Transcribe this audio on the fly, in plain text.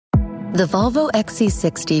The Volvo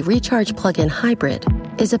XC60 Recharge Plug-in Hybrid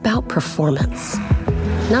is about performance.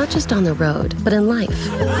 Not just on the road, but in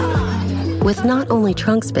life. With not only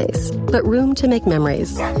trunk space, but room to make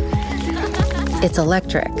memories. It's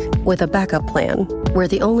electric, with a backup plan, where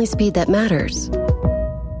the only speed that matters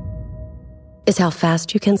is how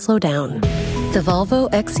fast you can slow down. The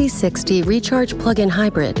Volvo XC60 Recharge Plug-in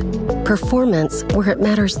Hybrid. Performance where it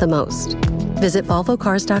matters the most. Visit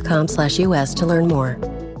volvocars.com/US to learn more.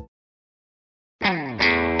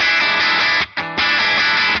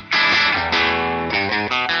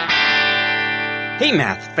 Hey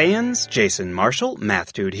math fans, Jason Marshall,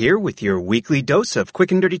 Math Dude here with your weekly dose of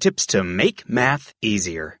quick and dirty tips to make math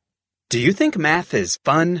easier. Do you think math is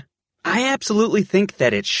fun? I absolutely think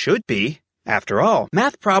that it should be. After all,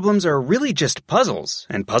 math problems are really just puzzles,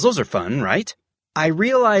 and puzzles are fun, right? I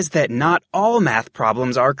realize that not all math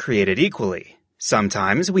problems are created equally.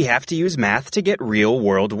 Sometimes we have to use math to get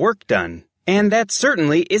real-world work done, and that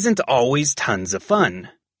certainly isn't always tons of fun.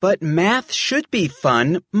 But math should be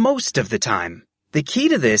fun most of the time. The key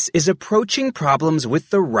to this is approaching problems with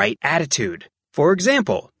the right attitude. For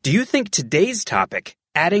example, do you think today's topic,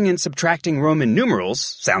 adding and subtracting Roman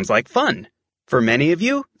numerals, sounds like fun? For many of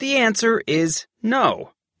you, the answer is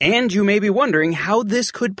no. And you may be wondering how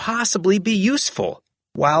this could possibly be useful.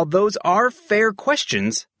 While those are fair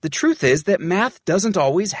questions, the truth is that math doesn't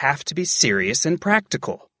always have to be serious and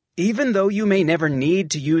practical. Even though you may never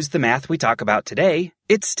need to use the math we talk about today,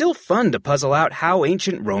 it's still fun to puzzle out how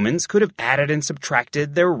ancient Romans could have added and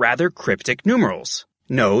subtracted their rather cryptic numerals.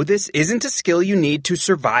 No, this isn't a skill you need to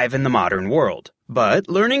survive in the modern world, but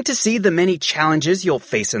learning to see the many challenges you'll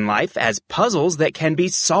face in life as puzzles that can be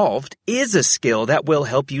solved is a skill that will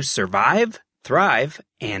help you survive, thrive,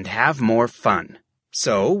 and have more fun.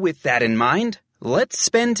 So, with that in mind, let's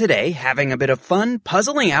spend today having a bit of fun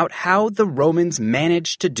puzzling out how the Romans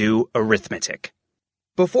managed to do arithmetic.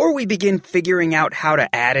 Before we begin figuring out how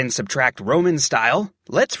to add and subtract Roman style,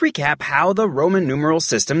 let's recap how the Roman numeral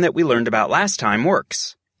system that we learned about last time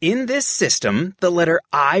works. In this system, the letter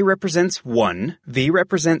I represents 1, V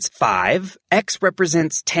represents 5, X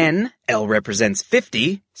represents 10, L represents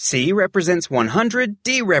 50, C represents 100,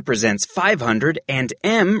 D represents 500, and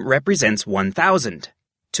M represents 1000.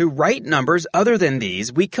 To write numbers other than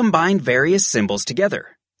these, we combine various symbols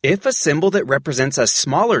together. If a symbol that represents a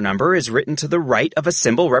smaller number is written to the right of a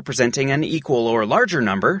symbol representing an equal or larger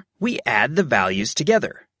number, we add the values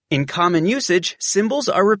together. In common usage, symbols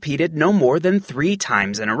are repeated no more than 3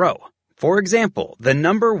 times in a row. For example, the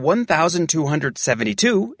number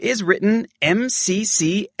 1272 is written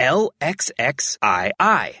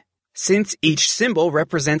MCCLXXII. Since each symbol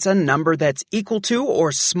represents a number that's equal to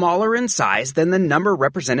or smaller in size than the number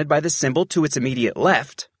represented by the symbol to its immediate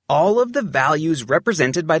left, all of the values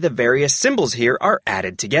represented by the various symbols here are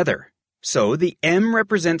added together. So the M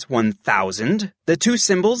represents 1000, the two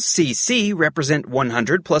symbols CC represent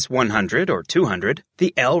 100 plus 100 or 200,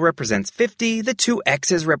 the L represents 50, the two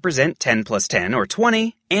X's represent 10 plus 10 or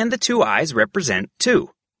 20, and the two I's represent 2.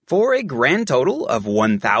 For a grand total of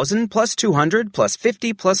 1,000 plus 200 plus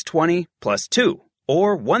 50 plus 20 plus 2,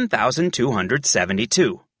 or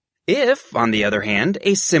 1,272. If, on the other hand,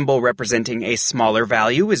 a symbol representing a smaller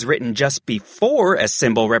value is written just before a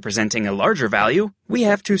symbol representing a larger value, we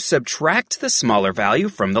have to subtract the smaller value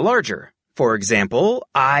from the larger. For example,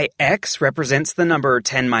 IX represents the number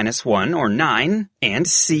 10 minus 1, or 9, and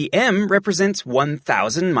CM represents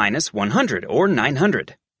 1,000 minus 100, or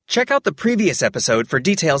 900. Check out the previous episode for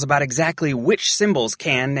details about exactly which symbols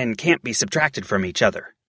can and can't be subtracted from each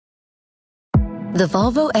other. The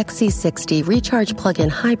Volvo XC60 Recharge Plug-in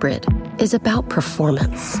Hybrid is about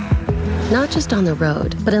performance. Not just on the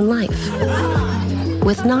road, but in life.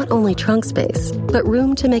 With not only trunk space, but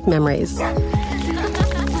room to make memories.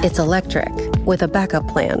 It's electric, with a backup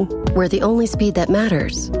plan, where the only speed that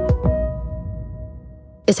matters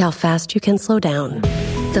is how fast you can slow down.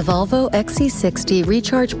 The Volvo XC60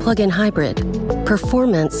 Recharge Plug-in Hybrid.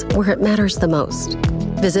 Performance where it matters the most.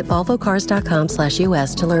 Visit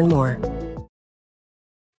volvocars.com/US to learn more.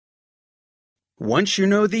 Once you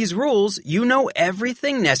know these rules, you know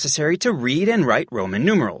everything necessary to read and write Roman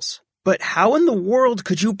numerals. But how in the world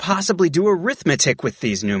could you possibly do arithmetic with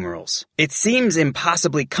these numerals? It seems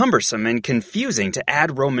impossibly cumbersome and confusing to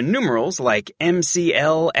add Roman numerals like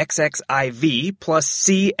MCLXXIV plus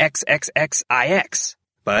CXXXIX.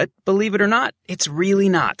 But believe it or not, it's really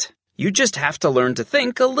not. You just have to learn to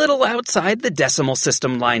think a little outside the decimal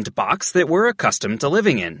system-lined box that we're accustomed to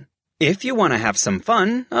living in. If you want to have some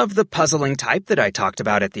fun, of the puzzling type that I talked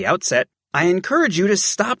about at the outset, I encourage you to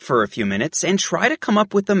stop for a few minutes and try to come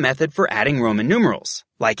up with a method for adding Roman numerals.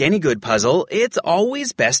 Like any good puzzle, it's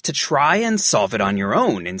always best to try and solve it on your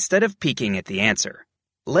own instead of peeking at the answer.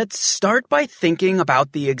 Let's start by thinking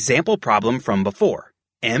about the example problem from before.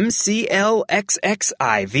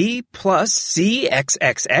 MCLXXIV plus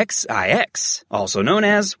CXXXIX, also known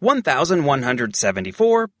as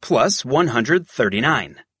 1174 plus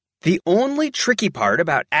 139. The only tricky part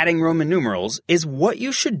about adding Roman numerals is what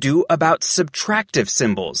you should do about subtractive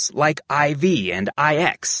symbols like IV and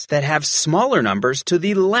IX that have smaller numbers to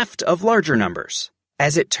the left of larger numbers.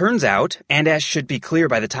 As it turns out, and as should be clear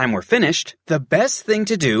by the time we're finished, the best thing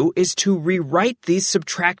to do is to rewrite these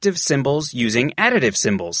subtractive symbols using additive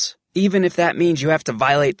symbols, even if that means you have to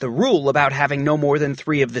violate the rule about having no more than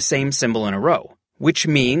 3 of the same symbol in a row, which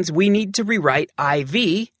means we need to rewrite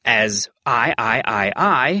IV as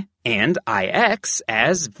III and IX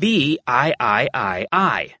as VIII.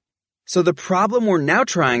 So the problem we're now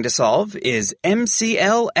trying to solve is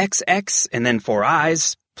MCLXX and then 4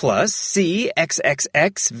 I's plus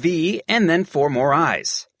CXXXV and then 4 more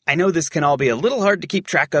I's. I know this can all be a little hard to keep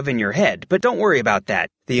track of in your head, but don't worry about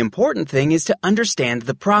that. The important thing is to understand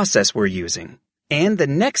the process we're using. And the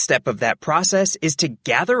next step of that process is to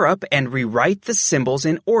gather up and rewrite the symbols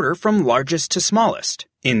in order from largest to smallest.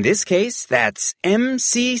 In this case, that's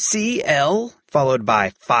MCCL, followed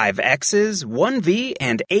by 5 X's, 1 V,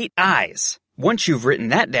 and 8 I's. Once you've written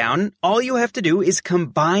that down, all you have to do is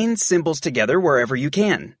combine symbols together wherever you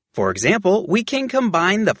can. For example, we can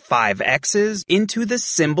combine the 5 X's into the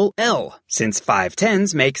symbol L, since 5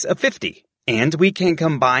 tens makes a 50. And we can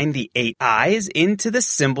combine the 8 I's into the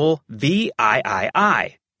symbol VIII.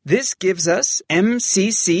 This gives us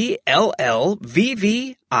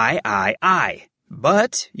MCCLLVVIII.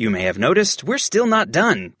 But you may have noticed we're still not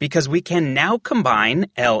done because we can now combine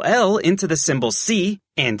LL into the symbol C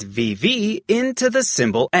and VV into the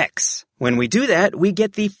symbol X. When we do that, we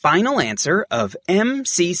get the final answer of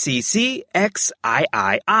MCCCXIII,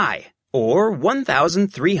 or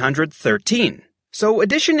 1313. So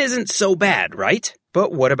addition isn't so bad, right?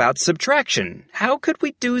 But what about subtraction? How could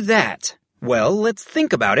we do that? Well, let's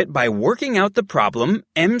think about it by working out the problem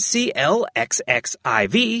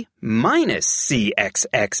MCLXXIV minus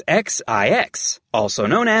CXXXIX, also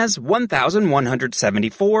known as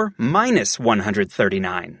 1174 minus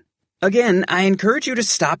 139. Again, I encourage you to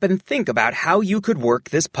stop and think about how you could work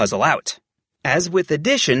this puzzle out. As with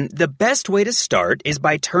addition, the best way to start is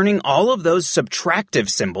by turning all of those subtractive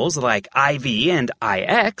symbols like IV and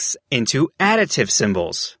IX into additive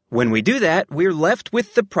symbols. When we do that, we're left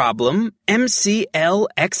with the problem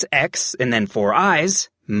MCLXX and then 4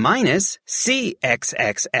 I's minus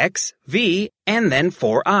CXXXV and then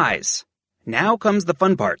 4 I's. Now comes the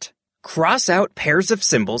fun part. Cross out pairs of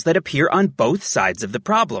symbols that appear on both sides of the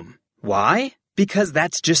problem. Why? Because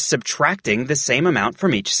that's just subtracting the same amount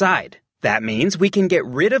from each side. That means we can get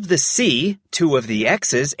rid of the C, 2 of the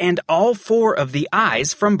X's, and all 4 of the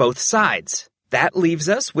I's from both sides. That leaves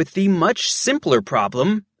us with the much simpler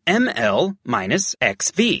problem, ML minus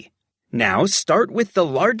XV. Now start with the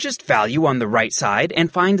largest value on the right side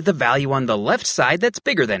and find the value on the left side that's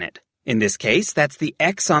bigger than it. In this case, that's the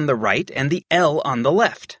X on the right and the L on the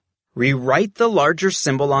left. Rewrite the larger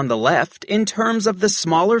symbol on the left in terms of the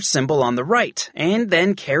smaller symbol on the right, and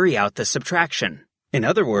then carry out the subtraction. In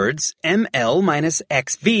other words, ML minus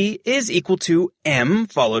XV is equal to M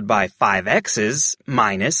followed by 5 X's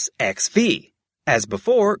minus XV. As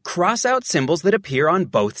before, cross out symbols that appear on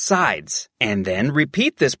both sides, and then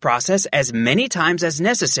repeat this process as many times as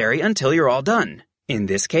necessary until you're all done. In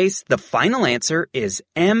this case, the final answer is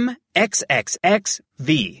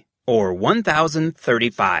MXXXV, or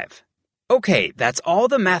 1035. Okay, that's all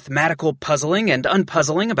the mathematical puzzling and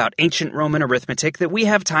unpuzzling about ancient Roman arithmetic that we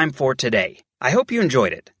have time for today. I hope you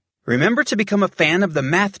enjoyed it. Remember to become a fan of the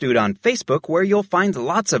Math Dude on Facebook, where you'll find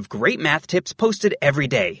lots of great math tips posted every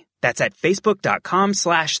day. That's at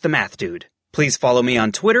facebook.com/themathdude. Please follow me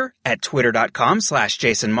on Twitter at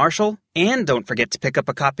twitter.com/JasonMarshall. And don't forget to pick up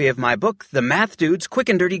a copy of my book, The Math Dude's Quick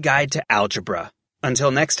and Dirty Guide to Algebra.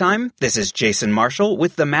 Until next time, this is Jason Marshall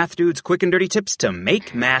with the Math Dude's Quick and Dirty Tips to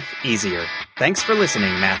make math easier. Thanks for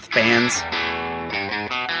listening, math fans.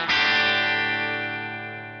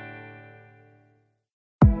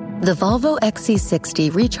 The Volvo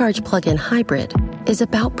XC60 Recharge Plug-in Hybrid is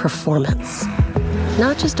about performance.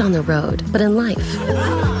 Not just on the road, but in life.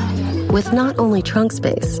 With not only trunk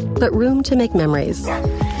space, but room to make memories.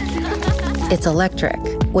 It's electric,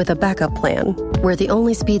 with a backup plan, where the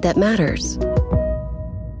only speed that matters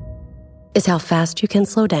is how fast you can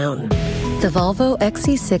slow down. The Volvo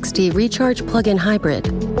XC60 Recharge Plug-in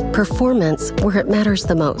Hybrid. Performance where it matters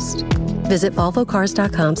the most. Visit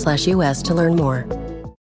volvocars.com/US to learn more.